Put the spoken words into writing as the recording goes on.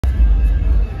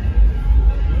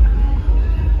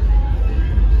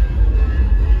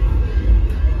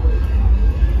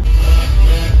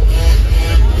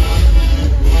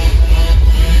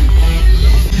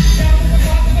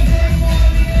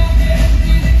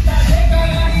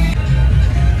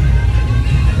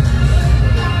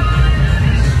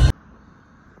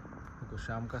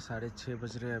6:30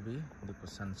 बज रहे हैं अभी। देखो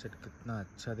सनसेट कितना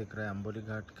अच्छा दिख रहा है अंबोली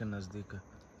घाट के नज़दीक,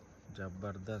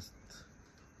 जबरदस्त।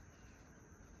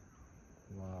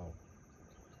 वाह।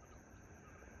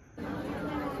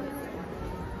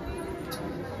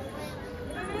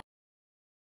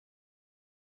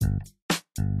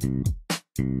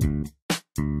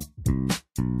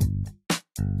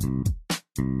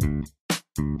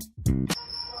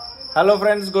 Hello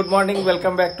friends, good morning,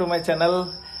 welcome back to my channel.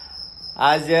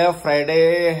 आज फ्राइडे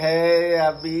है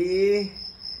अभी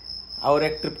और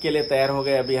एक ट्रिप के लिए तैयार हो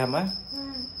गए अभी हम।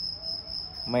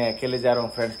 मैं अकेले जा रहा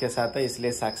हूँ फ्रेंड्स के साथ,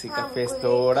 इसलिए साक्षी का फेस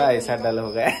थोड़ा ऐसा डल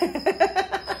हो गया।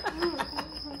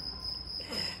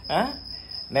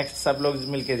 नेक्स्ट सब लोग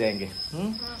मिलके जाएंगे।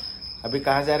 अभी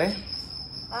कहाँ जा रहे हैं?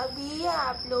 अभी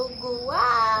आप लोग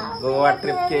गोवा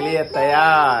ट्रिप के लिए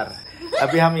तैयार।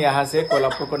 अभी हम यहाँ से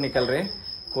कोल्हापुर को निकल रहे हैं।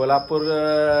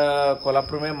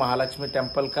 कोल्हापुर में महालक्ष्मी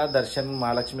टेम्पल का दर्शन,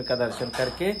 महालक्ष्मी का दर्शन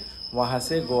करके वहां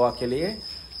से गोवा के लिए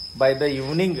बाय द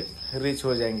इवनिंग रीच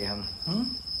हो जाएंगे हम।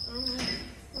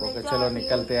 ओके, चलो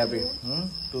निकलते हैं अभी।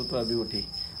 तू तो अभी उठी।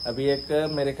 अभी एक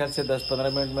मेरे ख्याल से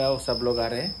 10-15 मिनट में सब लोग आ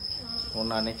रहे हैं।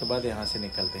 उन आने के बाद यहाँ से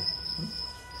निकलते हैं।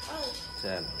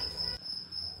 चलो,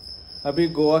 अभी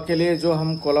गोवा के लिए जो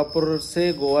हम कोल्हापुर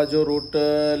से गोवा जो रूट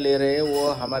ले रहे हैं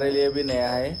वो हमारे लिए भी नया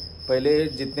है। पहले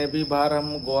जितने भी बार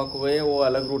हम गोवा को गए वो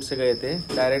अलग रूट से गए थे,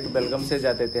 डायरेक्ट बेलगम से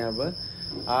जाते थे। अब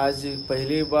आज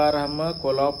पहली बार हम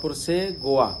कोल्हापुर से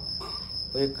गोवा,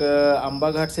 एक अंबा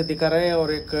घाट से दिखा रहे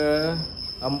और एक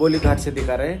अंबोली घाट से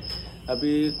दिखा रहे।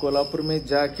 अभी कोल्हापुर में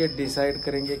जाके डिसाइड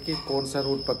करेंगे कि कौन सा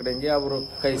रूट पकड़ेंगे। अब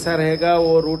कैसा रहेगा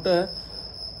वो रूट,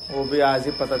 वो भी आज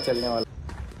ही पता चलने वाला।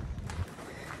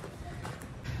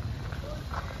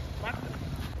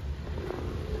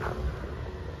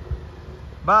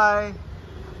 बाय।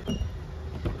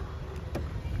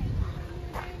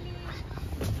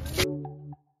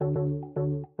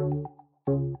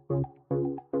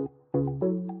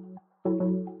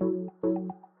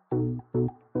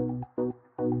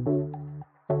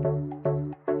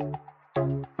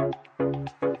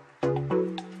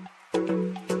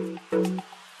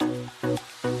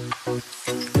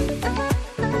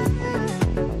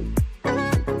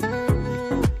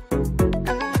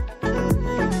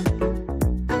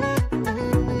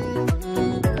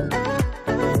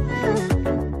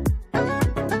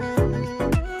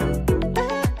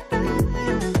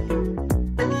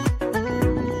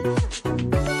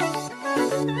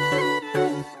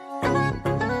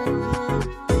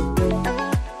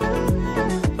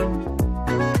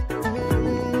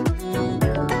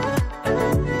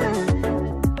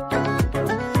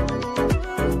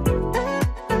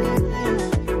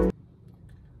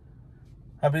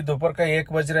 अभी दोपहर का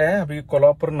 1 बज रहा है। अभी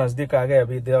कोल्हापुर नजदीक आ गए।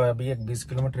 अभी एक 20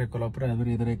 किलोमीटर है कोल्हापुर।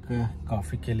 अभी इधर एक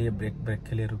कॉफी के लिए ब्रेक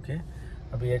के लिए रुके।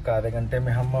 अभी एक आधे घंटे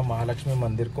में हम महालक्ष्मी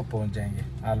मंदिर को पहुंच जाएंगे।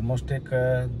 ऑलमोस्ट एक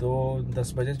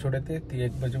 10 बजे छोड़े थे,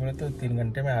 1 बजे बोले तो 3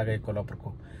 घंटे में आ गए कोल्हापुर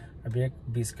को। अभी एक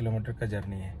 20 किलोमीटर का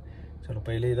जर्नी है। चलो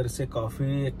पहले इधर से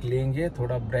कॉफी लेंगे,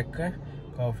 थोड़ा ब्रेक का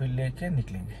कॉफी लेके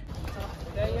निकलेंगे।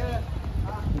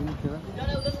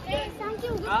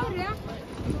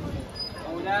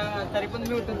 तरी पण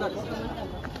मी उठून जातो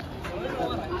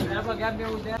बघा मी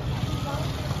उद्या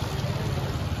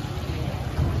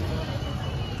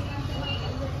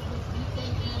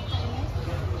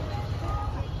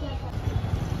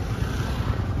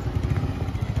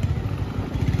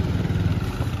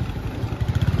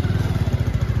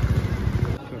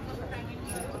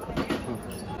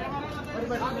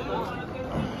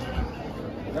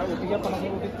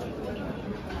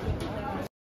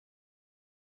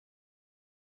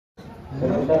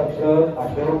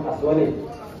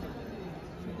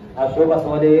अशोक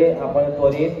असवाले आपण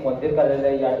त्वरित मंदिर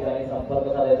कार्यालय या ठिकाणी संपर्क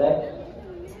साधायचा आहे।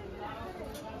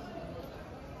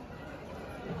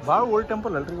 बाळ ओल्ड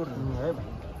टेम्पल अल्ट्री कर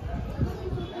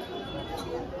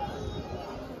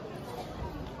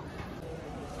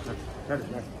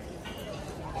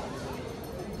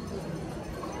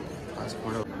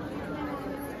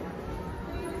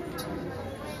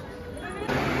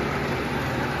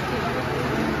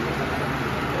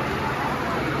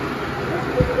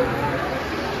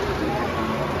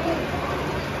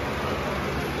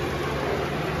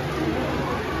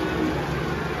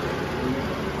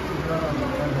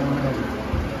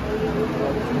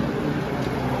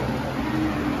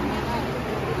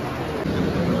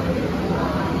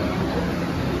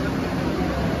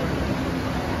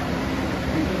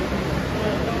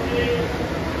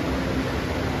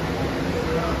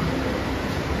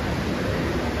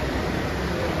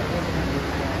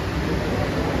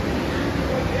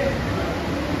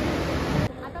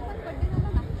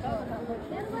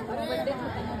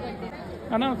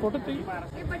फोटो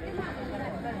चाहिए।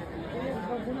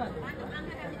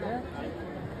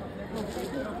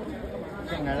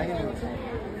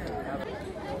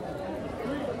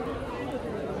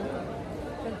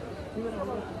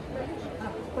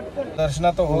 दर्शन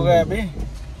तो हो गए अभी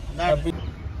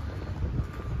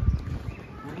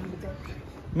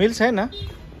मिल्स है ना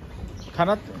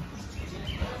खाना।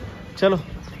 चलो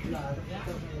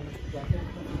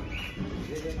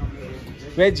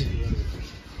वेज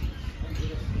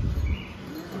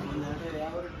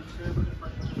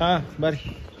हाँ बारी।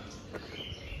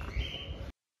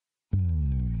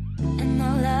 And I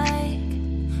like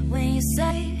when you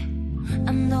say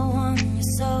I'm the one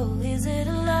you're so easy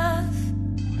to love.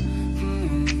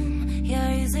 Yeah,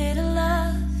 easy to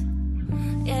love.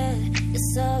 Yeah, you're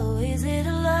so easy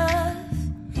to love.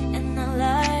 And I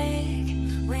like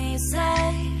when you say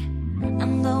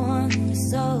I'm the one you're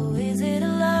so easy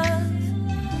to love.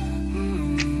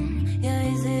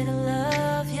 Yeah, easy to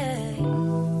love. Yeah,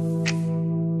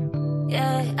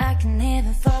 yeah, I can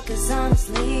even focus on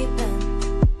sleeping.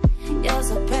 You're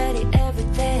so pretty every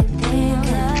day I'm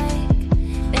thinking.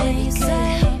 Baby, you say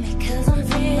me cause I'm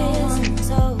freezing.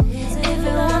 So if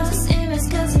you want to see me it's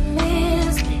cause you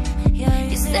miss me.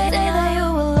 You say that you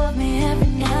will love me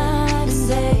every night and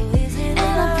day.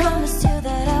 And I promised you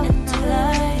that I would do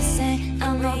the same. I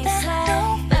know that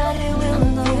nobody will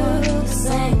love you the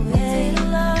same way.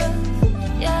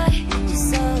 Yeah, you're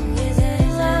so easy to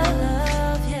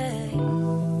love.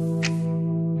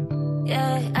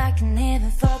 Yeah, I can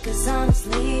even focus on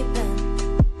sleeping.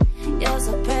 You're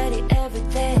so pretty every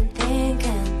day I'm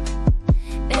thinking.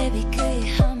 Baby, could you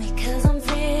help me cause I'm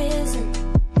freezing.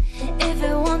 If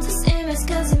you want to see me it's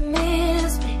cause you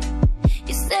miss me.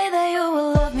 You say that you will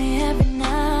love me every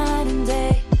night and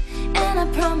day. And I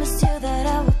promised you that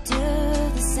I would do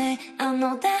the same. I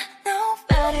know that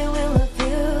nobody will love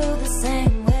you the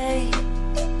same way.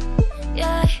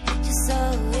 Yeah, you're so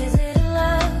easy to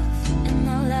love. And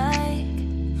I like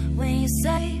when you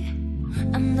say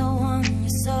I'm the one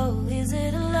you're so easy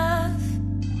to love.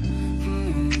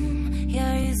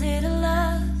 Yeah, easy to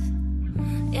love.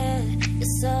 Yeah,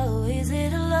 you're so easy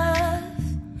to love.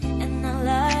 And I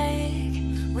like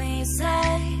when you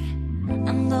say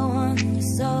I'm the one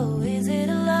you're so easy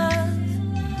to love.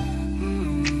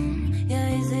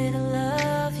 Yeah, easy to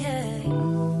love. Yeah.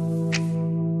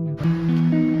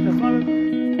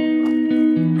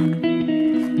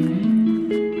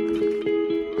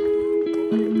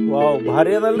 वाव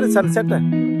भारी ಅದಲ್ರಿ sunset